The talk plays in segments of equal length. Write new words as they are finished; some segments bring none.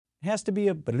It has to be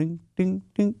a ding, ding,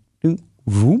 ding, ding.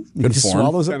 Vroom. He just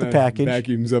swallows up the package.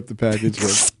 Vacuums up the package.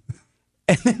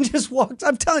 And then just walks.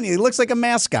 I'm telling you, he looks like a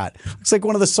mascot. Looks like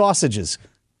one of the sausages.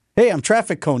 Hey, I'm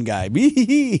traffic cone guy.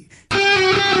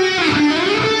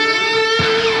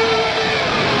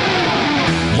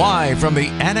 Live from the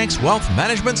Annex Wealth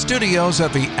Management Studios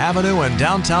at the Avenue in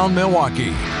downtown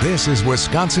Milwaukee, this is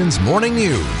Wisconsin's Morning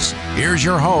News. Here's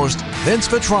your host, Vince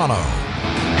Vitrano.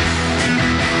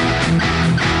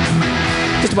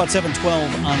 Just about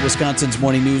 7:12 on Wisconsin's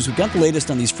Morning News. We've got the latest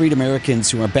on these freed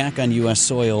Americans who are back on U.S.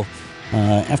 soil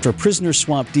after a prisoner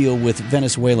swap deal with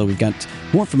Venezuela. We've got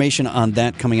more information on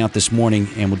that coming out this morning,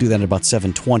 and we'll do that at about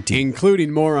 7:20.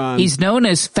 Including more on... He's known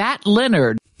as Fat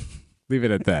Leonard. Leave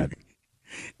it at that.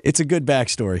 It's a good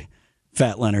backstory,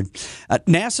 Fat Leonard.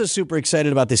 NASA's super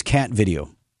excited about this cat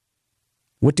video.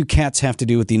 What do cats have to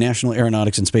do with the National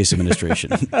Aeronautics and Space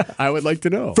Administration? I would like to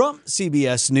know. From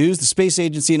CBS News, the space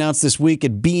agency announced this week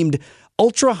it beamed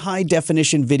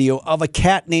ultra-high-definition video of a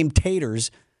cat named Taters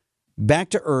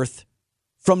back to Earth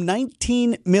from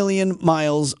 19 million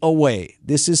miles away.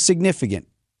 This is significant.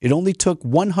 It only took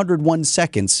 101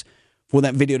 seconds for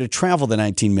that video to travel the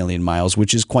 19 million miles,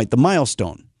 which is quite the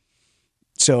milestone.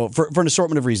 So for an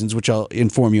assortment of reasons, which I'll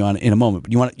inform you on in a moment.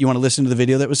 But you want to listen to the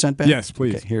video that was sent back? Yes,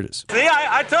 please. Okay, here it is. See,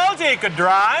 I told you he could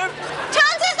drive.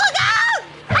 Tootsies, look out!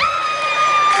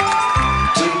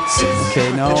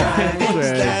 Okay, no,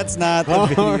 that's not the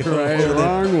video. All right,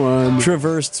 wrong one.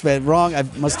 Traversed, wrong. I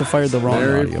must have fired the wrong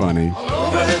Very audio. funny.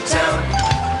 Over the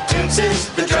town, Toots is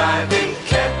the driving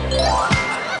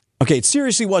cat. Okay, it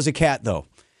seriously was a cat, though.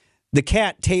 The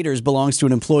cat, Taters, belongs to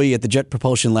an employee at the Jet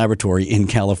Propulsion Laboratory in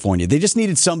California. They just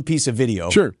needed some piece of video.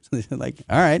 Sure. Like,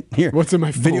 all right, here. What's in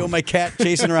my phone? Video of my cat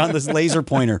chasing around this laser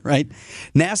pointer, right?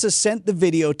 NASA sent the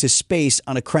video to space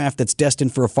on a craft that's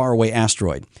destined for a faraway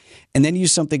asteroid, and then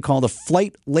used something called a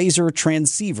flight laser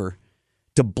transceiver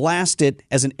to blast it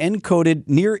as an encoded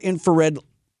near-infrared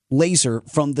laser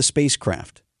from the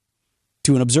spacecraft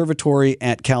to an observatory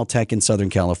at Caltech in Southern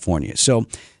California. So,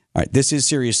 all right, this is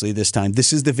seriously this time.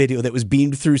 This is the video that was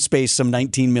beamed through space some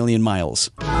 19 million miles.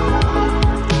 And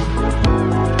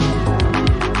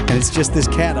it's just this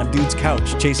cat on dude's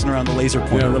couch chasing around the laser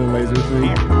pointer. Yeah, a little laser thing.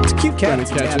 It's a cute cat.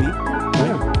 It's Trying to catch tabby. it.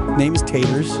 Yeah. Name is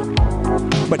Taters.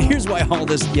 But here's why all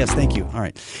this... Yes, thank you. All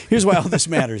right. Here's why all this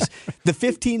matters. The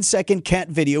 15-second cat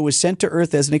video was sent to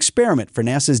Earth as an experiment for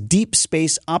NASA's Deep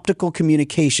Space Optical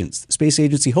Communications. The space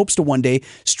agency hopes to one day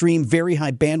stream very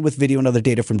high bandwidth video and other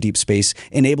data from deep space,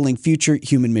 enabling future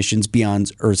human missions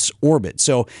beyond Earth's orbit.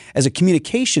 So as a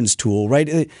communications tool,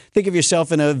 right, think of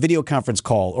yourself in a video conference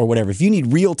call or whatever. If you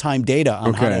need real-time data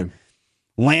on how to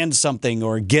land something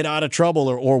or get out of trouble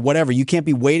or whatever, you can't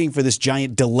be waiting for this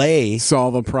giant delay.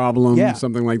 Solve a problem,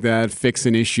 something like that, fix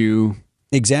an issue.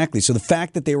 Exactly. So the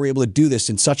fact that they were able to do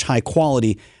this in such high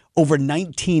quality over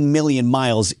 19 million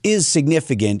miles is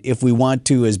significant if we want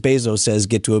to, as Bezos says,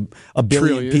 get to a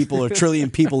billion people or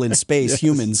trillion people in space,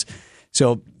 humans.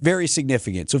 So very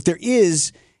significant. So if there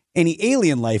is any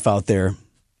alien life out there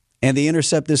and they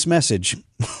intercept this message,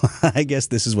 I guess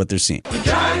this is what they're seeing. He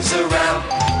drives around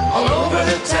all over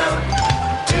the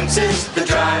town. Toots is the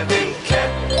driving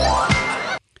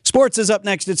cat. Sports is up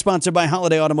next. It's sponsored by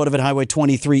Holiday Automotive at Highway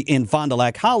 23 in Fond du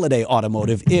Lac. Holiday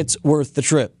Automotive, it's worth the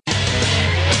trip.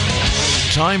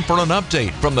 Time for an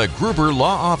update from the Gruber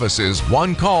Law Office's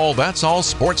One Call, That's All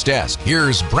Sports Desk.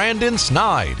 Here's Brandon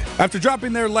Snide. After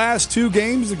dropping their last two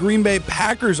games, the Green Bay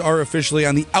Packers are officially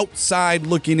on the outside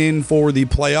looking in for the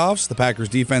playoffs. The Packers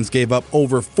defense gave up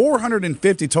over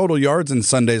 450 total yards in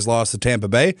Sunday's loss to Tampa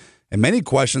Bay, and many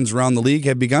questions around the league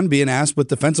have begun being asked with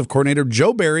defensive coordinator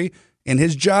Joe Barry and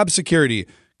his job security.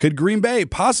 Could Green Bay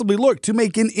possibly look to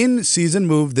make an in-season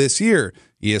move this year?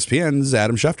 ESPN's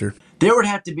Adam Schefter. There would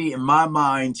have to be, in my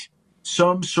mind,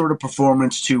 some sort of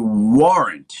performance to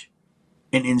warrant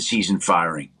an in-season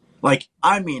firing. Like,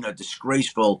 I mean, a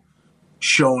disgraceful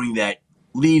showing that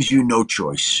leaves you no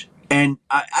choice. And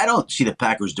I don't see the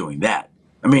Packers doing that.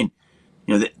 I mean,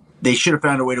 you know, they should have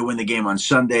found a way to win the game on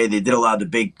Sunday. They did allow the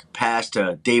big pass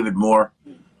to David Moore.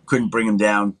 Couldn't bring him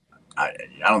down. I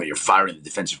don't think you're firing the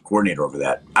defensive coordinator over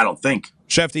that. I don't think.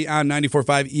 Shefty on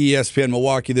 94.5 ESPN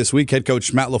Milwaukee this week. Head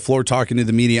coach Matt LaFleur talking to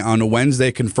the media on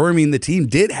Wednesday, confirming the team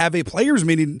did have a players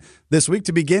meeting this week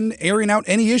to begin airing out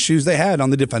any issues they had on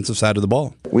the defensive side of the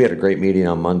ball. We had a great meeting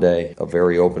on Monday, a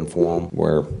very open forum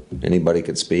where anybody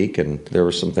could speak, and there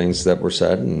were some things that were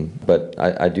said. But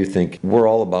I do think we're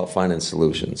all about finding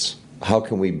solutions. How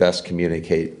can we best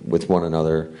communicate with one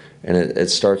another? And it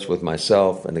starts with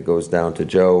myself, and it goes down to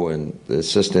Joe and the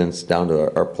assistants, down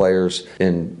to our players,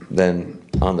 and then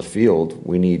on the field,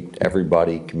 we need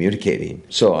everybody communicating.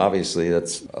 So obviously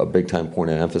that's a big time point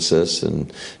of emphasis,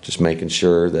 and just making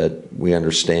sure that we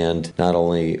understand not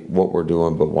only what we're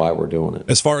doing, but why we're doing it.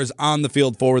 As far as on the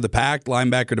field for the Pack,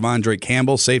 linebacker Devondre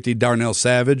Campbell, safety Darnell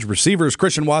Savage, receivers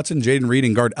Christian Watson, Jaden Reed,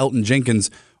 and guard Elton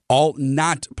Jenkins, all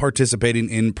not participating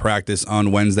in practice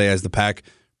on Wednesday as the Pack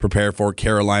prepare for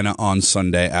Carolina on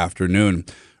Sunday afternoon.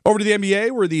 Over to the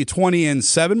NBA, where the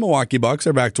 20-7 Milwaukee Bucks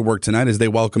are back to work tonight as they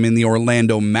welcome in the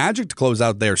Orlando Magic to close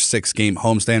out their 6-game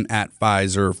homestand at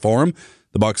Pfizer Forum.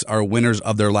 The Bucks are winners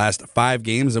of their last 5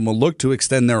 games and will look to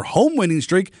extend their home winning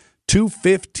streak to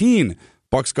 15.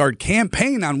 Bucks guard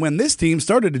campaign on when this team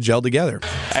started to gel together.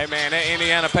 Hey, man, that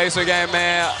Indiana Pacer game,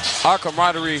 man, our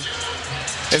camaraderie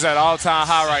is at all-time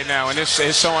high right now, and it's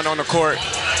showing on the court.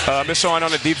 It's showing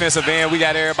on the defensive end. We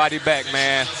got everybody back,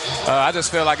 man. I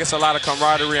just feel like it's a lot of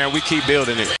camaraderie, and we keep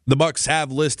building it. The Bucks have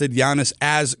listed Giannis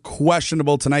as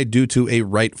questionable tonight due to a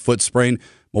right foot sprain.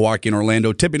 Milwaukee and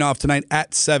Orlando tipping off tonight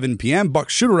at 7 p.m.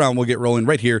 Bucks shoot-around will get rolling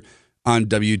right here on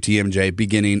WTMJ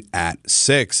beginning at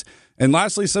 6. And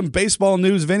lastly, some baseball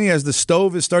news, Vinny, as the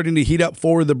stove is starting to heat up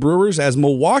for the Brewers as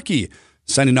Milwaukee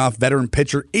sending off veteran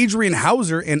pitcher Adrian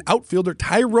Hauser and outfielder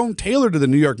Tyrone Taylor to the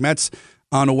New York Mets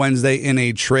on a Wednesday in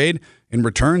a trade. In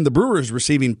return, the Brewers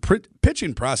receiving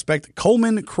pitching prospect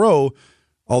Coleman Crowe.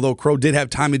 Although Crowe did have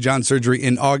Tommy John surgery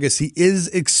in August, he is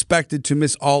expected to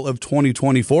miss all of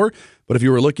 2024. But if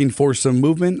you were looking for some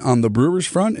movement on the Brewers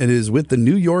front, it is with the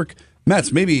New York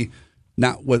Mets. Maybe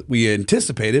not what we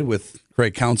anticipated with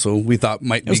Craig Counsell. We thought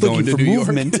might be going to New York.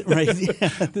 Right?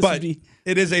 Yeah, but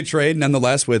it is a trade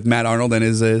nonetheless with Matt Arnold and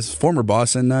his former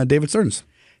boss and David Stearns.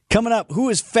 Coming up, who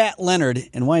is Fat Leonard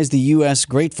and why is the U.S.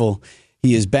 grateful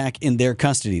he is back in their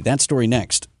custody? That story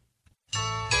next.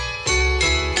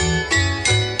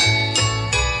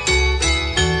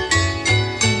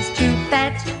 He's too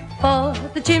fat for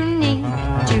the chimney,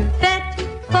 too fat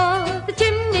for the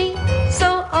chimney.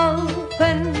 So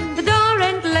open the door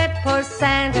and let poor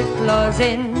Santa Claus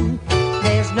in.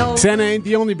 There's no Santa ain't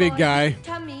the only big guy.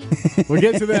 We'll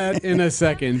get to that in a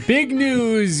second. Big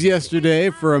news yesterday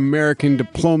for American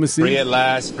diplomacy. Free at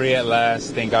last, free at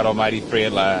last. Thank God Almighty, free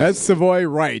at last. That's Savoy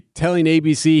Wright telling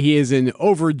ABC he is an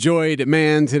overjoyed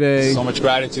man today. So much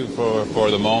gratitude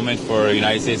for the moment, for the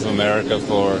United States of America,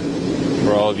 for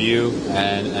all of you,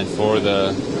 and for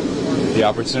the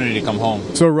opportunity to come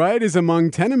home. So Wright is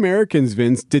among 10 Americans,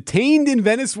 Vince, detained in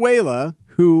Venezuela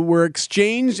who were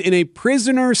exchanged in a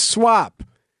prisoner swap.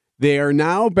 They are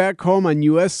now back home on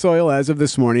U.S. soil as of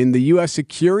this morning, the U.S.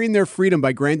 securing their freedom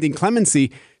by granting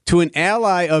clemency to an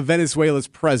ally of Venezuela's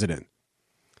president.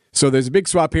 So there's a big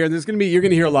swap here, and you're going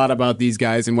to hear a lot about these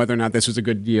guys and whether or not this was a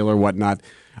good deal or whatnot.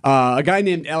 A guy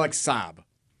named Alex Saab,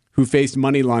 who faced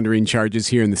money laundering charges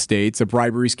here in the States, a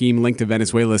bribery scheme linked to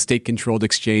Venezuela's state-controlled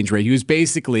exchange rate. He was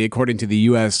basically, according to the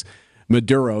U.S.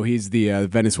 Maduro, he's the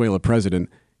Venezuela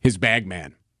president, his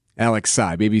bagman. Alex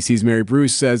Saab, ABC's Mary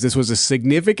Bruce, says this was a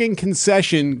significant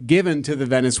concession given to the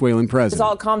Venezuelan president. This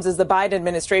all comes as the Biden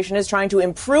administration is trying to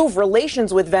improve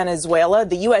relations with Venezuela,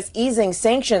 the U.S. easing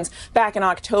sanctions back in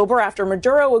October after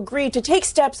Maduro agreed to take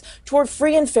steps toward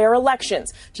free and fair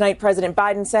elections. Tonight, President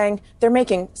Biden saying they're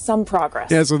making some progress.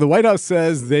 Yeah, so the White House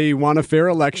says they want a fair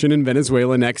election in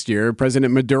Venezuela next year.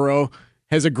 President Maduro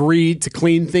has agreed to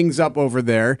clean things up over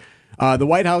there. The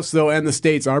White House, though, and the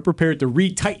states are prepared to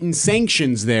retighten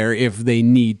sanctions there if they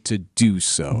need to do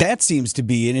so. That seems to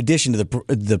be, in addition to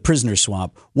the prisoner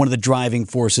swap, one of the driving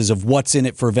forces of what's in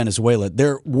it for Venezuela.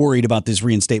 They're worried about this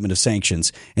reinstatement of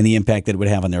sanctions and the impact that it would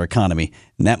have on their economy.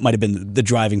 And that might have been the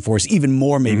driving force, even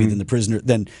more maybe than the prisoner,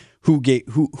 than who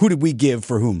did we give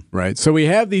for whom. Right. So we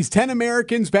have these 10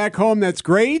 Americans back home. That's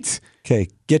great. Okay,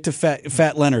 get to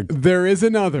Fat Leonard. There is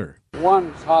another.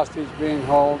 One hostage being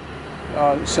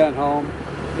sent home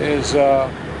is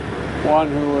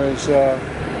one who is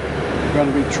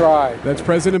going to be tried. That's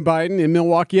President Biden in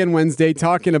Milwaukee on Wednesday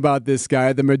talking about this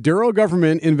guy. The Maduro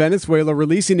government in Venezuela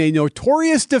releasing a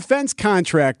notorious defense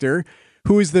contractor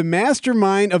who is the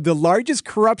mastermind of the largest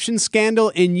corruption scandal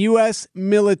in U.S.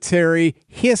 military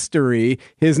history.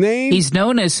 His name? He's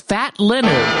known as Fat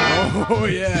Leonard. Oh,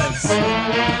 yes.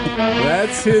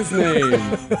 That's his name.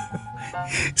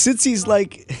 Since he's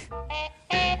like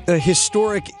a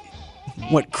historic,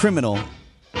 criminal,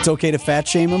 it's okay to fat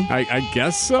shame him? I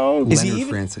guess so. Is Leonard he even?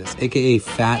 Francis, a.k.a.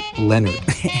 Fat Leonard.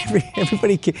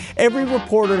 Every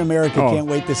reporter in America can't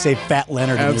wait to say Fat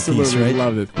Leonard in the piece, right?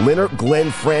 Love it. Leonard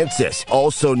Glenn Francis,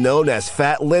 also known as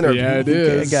Fat Leonard. Yeah, it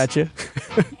is. Okay, I gotcha.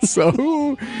 So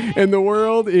who in the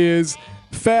world is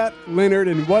Fat Leonard,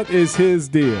 and what is his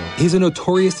deal? He's a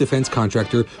notorious defense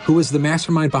contractor who was the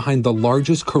mastermind behind the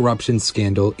largest corruption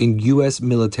scandal in U.S.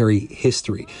 military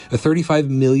history. A $35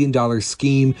 million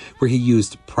scheme where he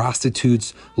used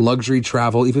prostitutes, luxury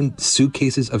travel, even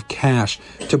suitcases of cash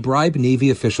to bribe Navy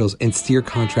officials and steer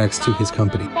contracts to his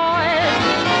company.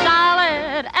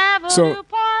 So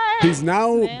he's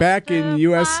now back in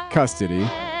U.S. custody.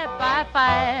 5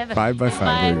 by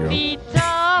 5, there you go.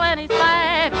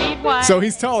 So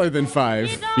he's taller than 5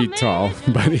 feet tall,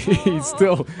 but he's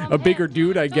still a bigger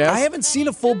dude, I guess. I haven't seen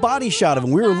a full body shot of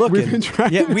him. We were looking. We've been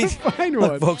trying to find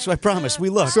one. Look, folks, I promise, we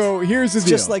looked. So here's the deal.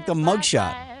 Just like the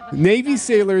mugshot. Navy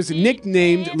sailors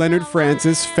nicknamed Leonard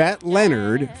Francis Fat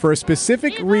Leonard for a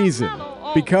specific reason.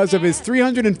 Because of his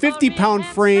 350-pound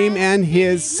frame and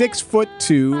his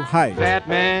 6'2" height. Fat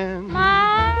man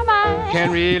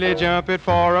can really jump it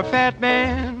for a fat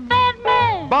man.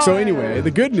 So anyway,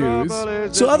 the good news.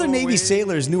 So other Navy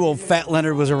sailors knew old Fat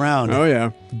Leonard was around. Oh,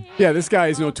 yeah. Yeah, this guy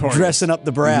is notorious. Dressing up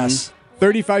the brass.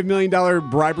 $35 million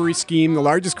bribery scheme, the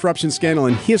largest corruption scandal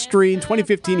in history. In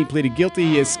 2015, he pleaded guilty.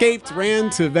 He escaped, ran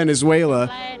to Venezuela.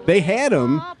 They had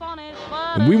him,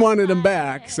 and we wanted him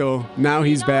back. So now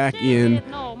he's back in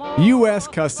U.S.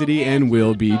 custody and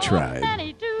will be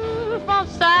tried.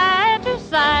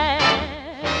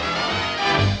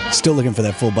 Still looking for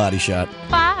that full body shot.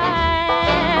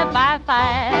 5 by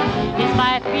 5. He's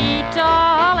 5 feet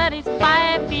tall and he's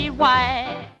 5 feet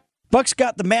wide. Buck's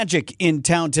got the magic in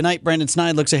town tonight. Brandon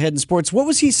Snide looks ahead in sports. What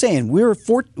was he saying?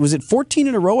 Was it 14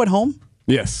 in a row at home?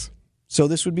 Yes. So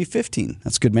this would be 15.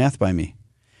 That's good math by me.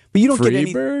 But you don't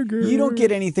You don't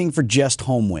get anything for just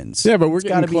home wins. Yeah, but we're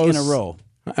got to be in a close. row.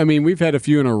 I mean, we've had a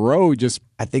few in a row.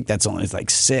 I think that's only like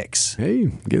 6.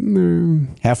 Hey, getting there.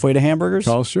 Halfway to hamburgers.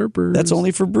 Tall Sherpers. That's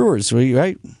only for Brewers,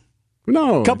 right?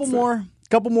 No. Couple more.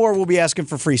 We'll be asking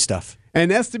for free stuff.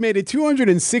 An estimated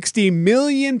 260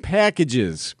 million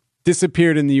packages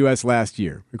disappeared in the U.S. last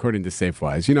year, according to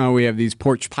Safewise. You know how we have these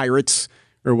porch pirates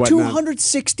or whatnot?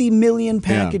 260 million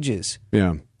packages.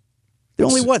 Yeah. There are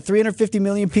only, 350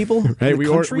 million people Hey, in we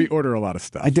the country? order a lot of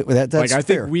stuff. I do. That's I fair.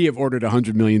 think we have ordered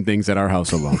 100 million things at our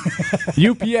house alone.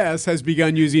 UPS has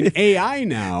begun using AI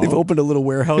now. They've opened a little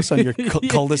warehouse on your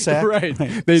cul-de-sac. Right.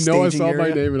 They know us all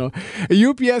by name and all.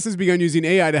 UPS has begun using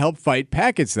AI to help fight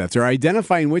package thefts or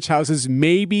identifying which houses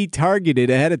may be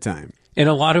targeted ahead of time. In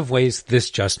a lot of ways,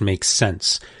 this just makes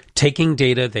sense. Taking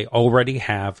data they already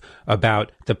have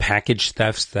about the package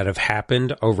thefts that have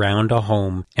happened around a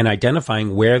home and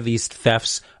identifying where these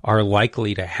thefts are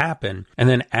likely to happen, and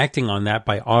then acting on that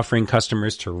by offering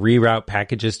customers to reroute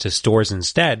packages to stores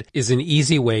instead is an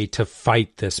easy way to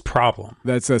fight this problem.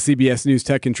 That's CBS News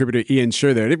tech contributor Ian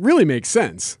Scher there. It really makes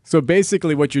sense. So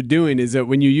basically what you're doing is that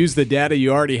when you use the data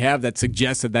you already have that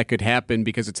suggests that could happen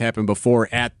because it's happened before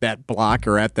at that block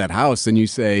or at that house, and you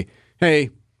say,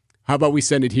 hey, how about we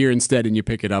send it here instead and you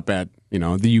pick it up at,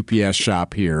 the UPS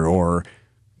shop here or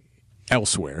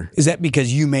elsewhere? Is that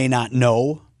because you may not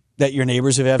know that your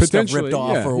neighbors have had stuff ripped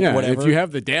off or whatever? If you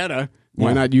have the data,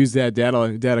 why not use that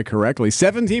data correctly?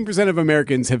 17% of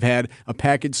Americans have had a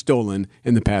package stolen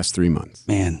in the past 3 months.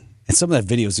 Man, and some of that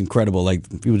video is incredible. Like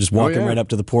people just walking right up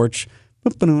to the porch.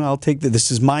 I'll take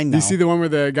this is mine now. You see the one where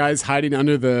the guy's hiding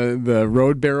under the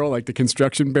road barrel, like the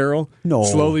construction barrel? No.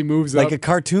 Slowly moves up. Like a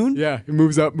cartoon? Yeah. It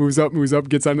moves up,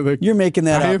 gets under the... You're making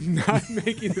that up. I am not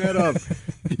making that up.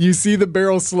 You see the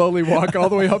barrel slowly walk all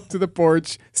the way up to the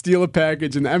porch, steal a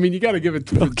package, and you got to give it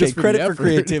just for credit the for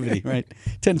creativity, right?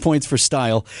 10 points for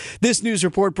style. This news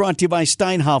report brought to you by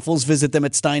Steinhoffels. Visit them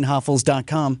at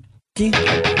steinhoffels.com. We wish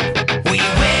you a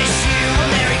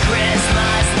Merry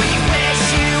Christmas. We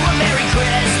wish you a Merry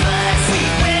Christmas. We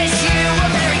wish you a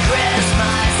Merry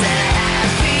Christmas and a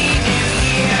Happy New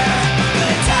Year.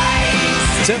 Good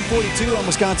tidings. 7:42 on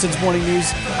Wisconsin's Morning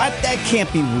News. That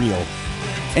can't be real.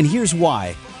 And here's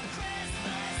why.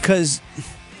 Because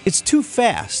it's too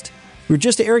fast.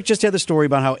 Eric just had the story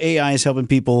about how AI is helping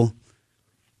people,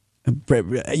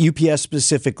 UPS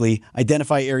specifically,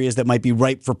 identify areas that might be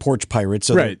ripe for porch pirates.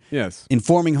 So right, yes.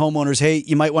 Informing homeowners, hey,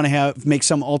 you might want to make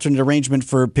some alternate arrangement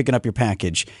for picking up your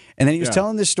package. And then he was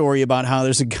telling this story about how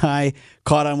there's a guy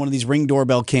caught on one of these Ring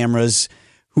doorbell cameras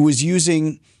who was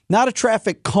using not a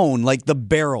traffic cone, like the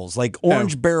barrels, like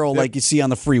orange barrel like you see on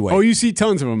the freeway. Oh, you see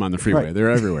tons of them on the freeway. Right.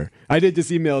 They're everywhere. I did just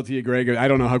email it to you, Greg. I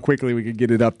don't know how quickly we could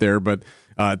get it up there, but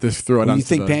just throw it on. You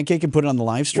think Pancake can put it on the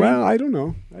live stream? Well, I don't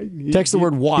know. Text the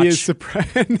word watch he is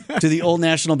surprised. to the Old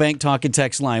National Bank talk and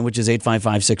text line, which is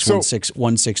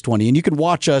 855-616-1620. And you can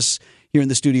watch us here in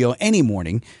the studio any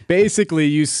morning. Basically,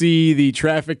 you see the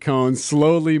traffic cone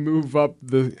slowly move up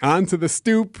onto the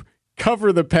stoop,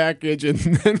 cover the package, and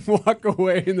then walk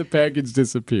away, and the package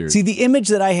disappears. See, the image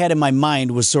that I had in my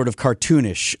mind was sort of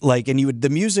cartoonish, like, and the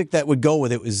music that would go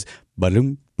with it was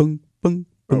ba-dum, boom, boom.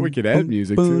 Well, we could add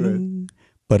music to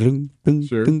it.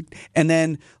 Sure. And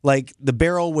then, like, the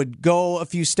barrel would go a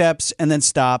few steps and then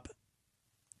stop,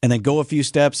 and then go a few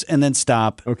steps and then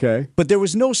stop. Okay. But there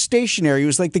was no stationary. It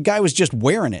was like the guy was just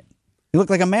wearing it. He looked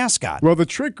like a mascot. Well, the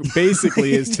trick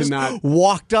basically is to just not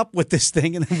walked up with this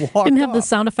thing and then walked Didn't have the off.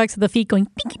 sound effects of the feet going.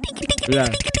 Pinky, pinky, pinky, Yeah.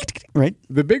 Right.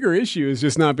 The bigger issue is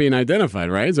just not being identified,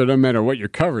 right? So it doesn't matter what you're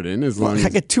covered in, as long I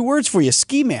as. got two words for you: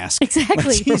 ski mask.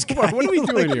 Exactly. Like, geez, What are we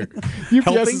doing here? UPS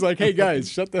helping? is like, hey guys,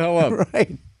 shut the hell up.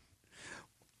 Right.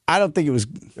 I don't think it was.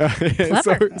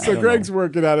 So Greg's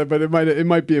working on it, but it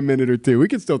might be a minute or two. We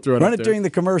can still throw it Run up it there. during the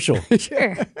commercial.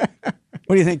 Sure. What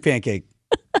do you think, Pancake?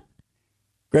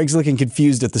 Greg's looking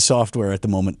confused at the software at the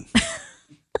moment.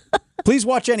 Please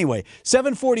watch anyway.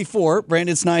 7:44.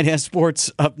 Brandon Snide has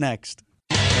sports up next.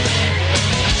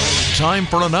 Time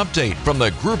for an update from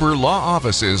the Gruber Law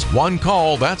Office's One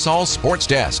Call, That's All Sports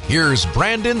Desk. Here's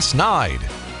Brandon Snide.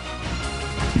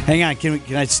 Hang on. Can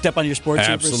I step on your sports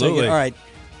here for a Absolutely. second? All right.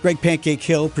 Greg Pancake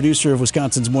Hill, producer of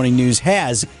Wisconsin's Morning News,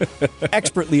 has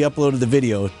expertly uploaded the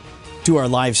video to our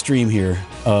live stream here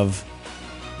of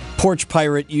Porch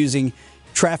Pirate using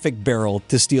traffic barrel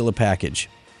to steal a package.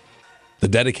 The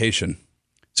dedication.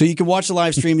 So you can watch the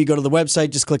live stream. You go to the website,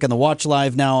 just click on the Watch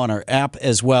Live now on our app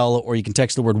as well, or you can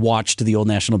text the word WATCH to the Old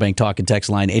National Bank talk and text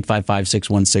line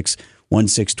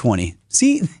 855-616-1620.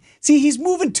 See, he's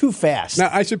moving too fast. Now,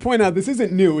 I should point out, this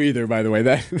isn't new either, by the way.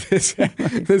 That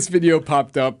this video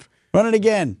popped up. Run it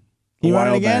again. Can you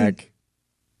run it again? Back.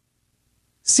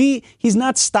 See, he's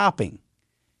not stopping.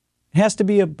 It has to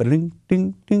be a ding,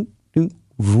 ding, ding, ding.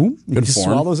 He just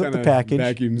swallows up the Kinda package.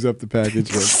 Vacuums up the package.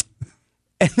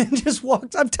 And then just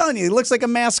walks. I'm telling you, he looks like a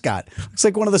mascot. Looks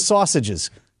like one of the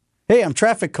sausages. Hey, I'm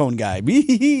traffic cone guy.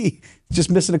 Just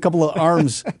missing a couple of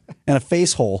arms and a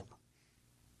face hole.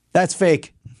 That's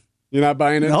fake. You're not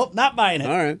buying it? Nope, not buying it.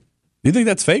 All right. You think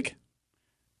that's fake?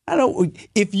 I don't.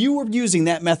 If you were using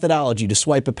that methodology to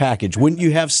swipe a package, wouldn't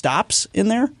you have stops in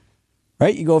there?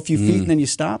 Right? You go a few feet and then you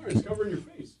stop. It's covering your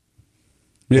face.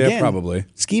 Yeah, Again, probably.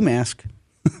 Ski mask.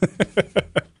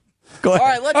 Go ahead. All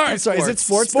right, let's do Sorry, is it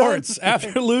sports? Sports.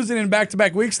 After losing in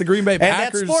back-to-back weeks, the Green Bay And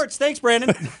Packers. that's sports. Thanks,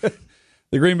 Brandon.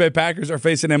 The Green Bay Packers are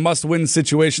facing a must-win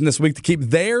situation this week to keep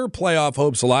their playoff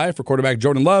hopes alive. For quarterback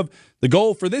Jordan Love, the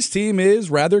goal for this team is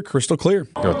rather crystal clear.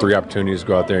 3 opportunities to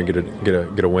go out there and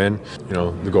get a win.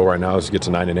 The goal right now is to get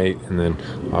to 9-8, and then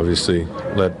obviously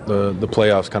let the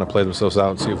playoffs kind of play themselves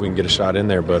out and see if we can get a shot in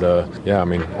there. But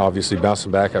obviously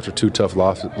bouncing back after 2 tough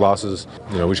losses,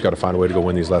 we just got to find a way to go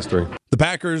win these last 3. The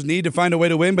Packers need to find a way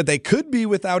to win, but they could be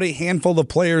without a handful of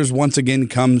players once again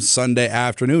come Sunday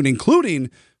afternoon, including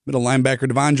middle linebacker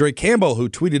Devondre Campbell, who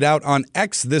tweeted out on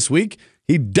X this week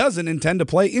he doesn't intend to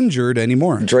play injured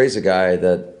anymore. Dre's a guy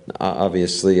that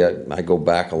obviously I go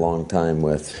back a long time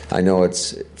with. I know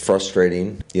it's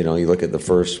frustrating. You look at the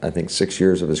first, I think, 6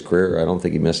 years of his career, I don't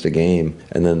think he missed a game.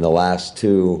 And then the last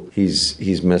 2,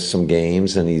 he's missed some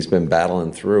games and he's been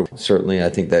battling through. Certainly, I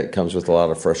think that comes with a lot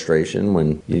of frustration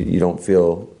when you don't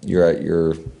feel you're at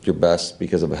your best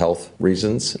because of health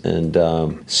reasons. And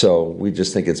so we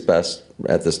just think it's best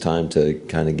at this time to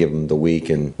kind of give him the week,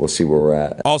 and we'll see where we're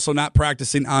at. Also not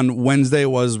practicing on Wednesday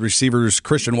was receivers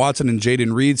Christian Watson and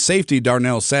Jaden Reed, safety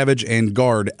Darnell Savage, and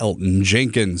guard Elton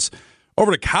Jenkins.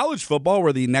 Over to college football,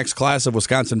 where the next class of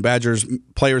Wisconsin Badgers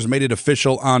players made it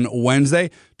official on Wednesday.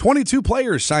 22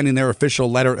 players signing their official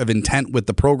letter of intent with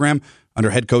the program under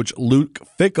head coach Luke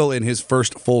Fickell in his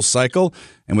first full cycle.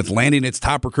 And with landing its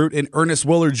top recruit in Ernest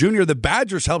Willard Jr., the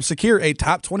Badgers helped secure a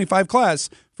top 25 class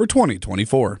for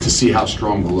 2024. To see how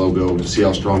strong the logo, to see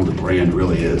how strong the brand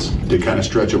really is, to kind of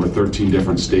stretch over 13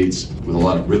 different states with a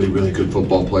lot of really, really good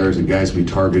football players and guys we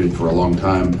targeted for a long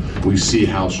time, I see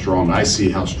how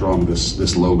strong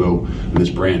this logo and this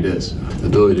brand is. The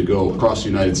ability to go across the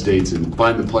United States and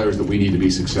find the players that we need to be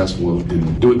successful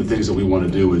in doing the things that we want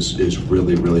to do is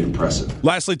really, really impressive.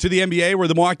 Lastly, to the NBA, where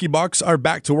the Milwaukee Bucks are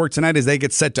back to work tonight as they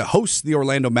get set to host the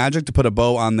Orlando Magic to put a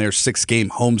bow on their 6-game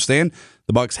homestand.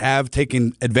 The Bucks have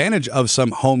taken advantage of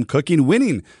some home cooking,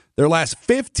 winning their last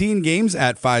 15 games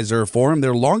at Fiserv Forum,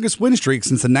 their longest win streak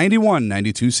since the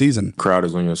 91-92 season. Crowd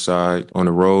is on your side. On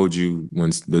the road,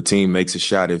 when the team makes a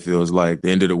shot, it feels like the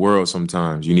end of the world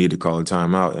sometimes. You need to call a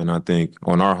timeout. And I think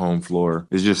on our home floor,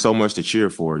 there's just so much to cheer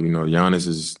for. Giannis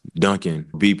is dunking.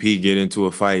 BP get into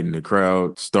a fight and the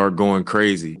crowd start going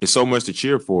crazy. It's so much to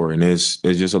cheer for, and it's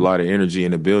just a lot of energy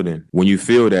in the building. When you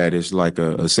feel that, it's like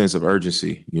a sense of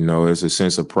urgency. It's a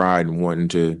sense of pride and wanting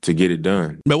to get it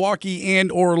done. Milwaukee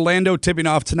and Orlando tipping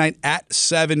off tonight at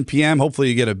 7 p.m. Hopefully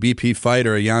you get a BP fight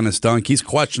or a Giannis dunk. He's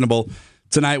questionable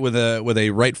tonight with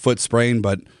a right foot sprain,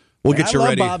 but we'll get you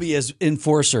ready. I love Bobby as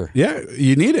enforcer. Yeah,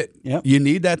 you need it. Yep. You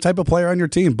need that type of player on your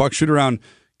team. Buck shoot around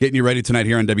getting you ready tonight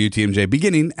here on WTMJ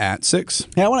beginning at 6.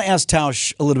 Hey, I want to ask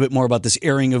Tausch a little bit more about this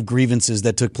airing of grievances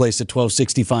that took place at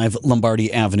 1265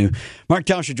 Lombardi Avenue. Mark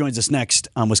Tauscher joins us next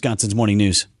on Wisconsin's Morning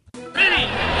News.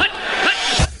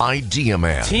 Idea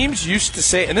Man. Teams used to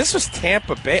say, and this was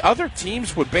Tampa Bay, other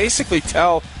teams would basically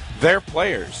tell their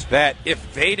players that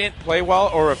if they didn't play well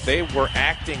or if they were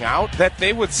acting out, that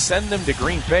they would send them to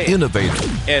Green Bay.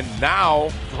 Innovative. And now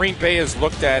Green Bay is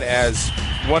looked at as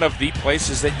one of the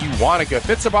places that you want to go. If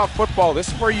it's about football, this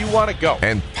is where you want to go.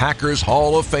 And Packers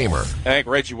Hall of Famer. I think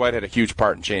Reggie White had a huge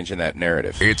part in changing that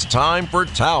narrative. It's time for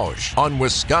Tausch on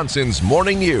Wisconsin's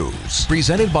Morning News.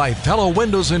 Presented by Pella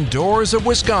Windows and Doors of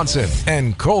Wisconsin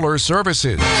and Kohler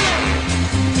Services.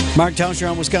 Mark Tauscher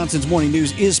on Wisconsin's Morning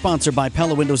News is sponsored by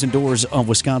Pella Windows and Doors of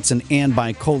Wisconsin and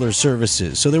by Kohler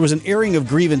Services. So there was an airing of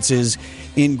grievances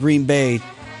in Green Bay.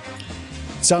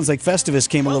 Sounds like Festivus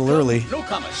came a little early.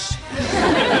 Newcomers.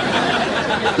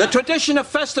 The tradition of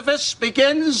Festivus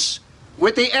begins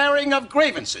with the airing of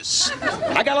grievances.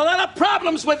 I got a lot of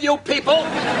problems with you people.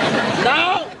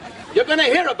 Now, you're going to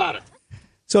hear about it.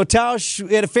 So Tausch,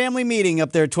 we had a family meeting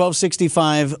up there at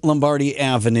 1265 Lombardi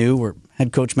Avenue where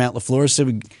head coach Matt LaFleur said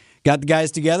we got the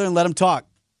guys together and let them talk.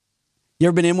 You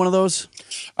ever been in one of those?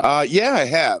 Yeah, I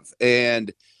have.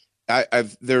 And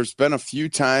there's been a few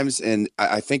times, and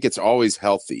I think it's always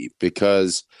healthy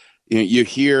because you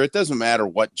hear, it doesn't matter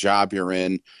what job you're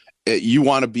in, you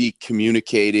want to be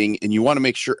communicating and you want to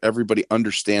make sure everybody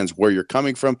understands where you're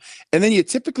coming from. And then you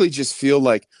typically just feel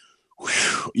like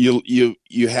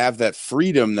you have that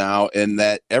freedom now and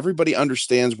that everybody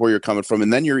understands where you're coming from.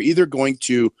 And then you're either going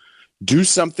to do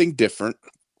something different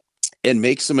and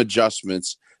make some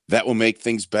adjustments that will make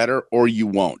things better, or you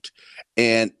won't.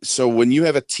 And so when you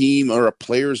have a team or a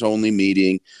players only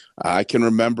meeting, I can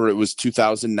remember it was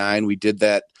 2009. We did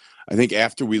that, I think,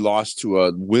 after we lost to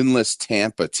a winless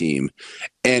Tampa team,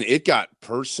 and it got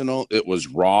personal. It was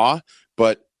raw,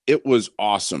 but it was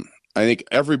awesome. I think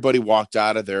everybody walked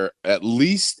out of there. At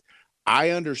least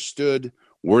I understood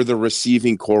where the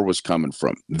receiving core was coming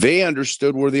from. They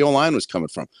understood where the O-line was coming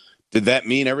from. Did that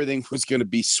mean everything was going to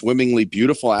be swimmingly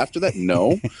beautiful after that?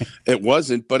 No, it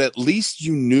wasn't. But at least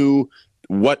you knew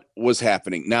what was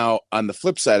happening. Now, on the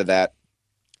flip side of that,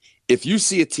 if you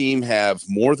see a team have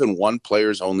more than one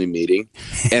players only meeting,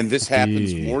 and this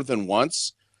happens more than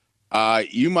once,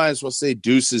 you might as well say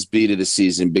deuces beat of the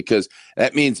season, because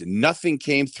that means nothing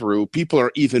came through. People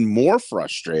are even more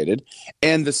frustrated,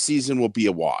 and the season will be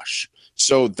a wash.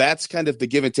 So that's kind of the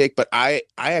give and take. But I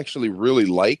actually really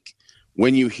like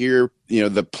when you hear,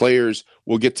 the players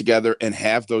will get together and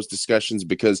have those discussions,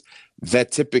 because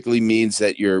that typically means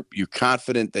that you're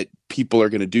confident that people are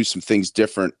going to do some things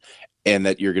different and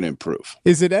that you're going to improve.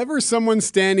 Is it ever someone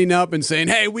standing up and saying,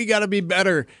 hey, we got to be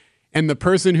better, and the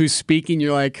person who's speaking,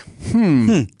 you're like,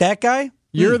 that guy?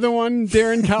 You're the one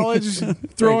there in college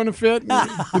throwing a fit?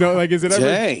 Is it ever?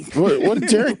 Dang, what did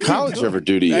Darren College ever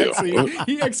do to you?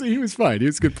 He was fine. He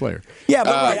was a good player. Yeah,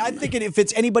 but right. I'm thinking if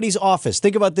it's anybody's office,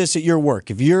 think about this at your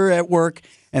work. If you're at work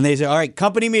and they say, all right,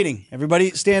 company meeting,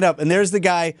 everybody stand up. And there's the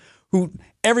guy who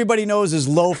everybody knows is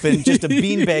loafing, just a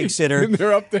beanbag sitter. And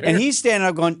they're up there. And he's standing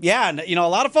up going, yeah, a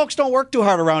lot of folks don't work too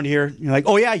hard around here. You're like,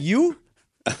 oh, yeah, you?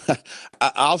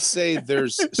 I'll say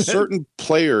there's certain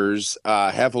players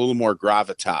have a little more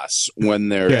gravitas when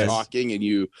they're talking, and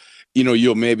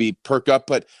you'll maybe perk up.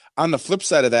 But on the flip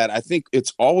side of that, I think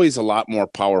it's always a lot more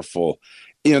powerful.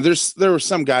 There were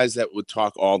some guys that would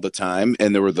talk all the time,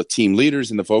 and there were the team leaders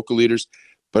and the vocal leaders,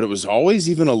 but it was always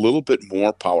even a little bit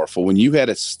more powerful when you had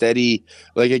a steady,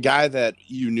 like a guy that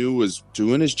you knew was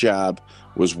doing his job,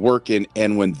 was working,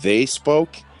 and when they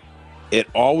spoke, it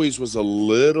always was a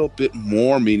little bit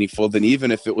more meaningful than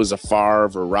even if it was a Favre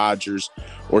or Rodgers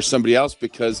or somebody else,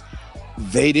 because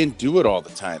they didn't do it all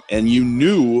the time. And you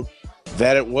knew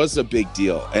that it was a big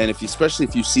deal. And especially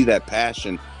if you see that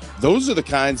passion, those are the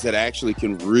kinds that actually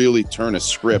can really turn a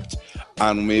script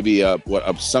on maybe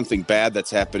something bad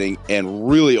that's happening and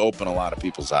really open a lot of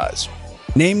people's eyes.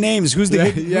 Name names. Who are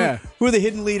the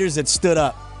hidden leaders that stood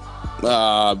up?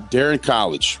 Darren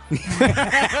College.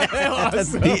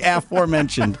 The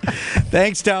aforementioned.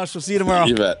 Thanks, Tausch. We'll see you tomorrow.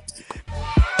 You bet.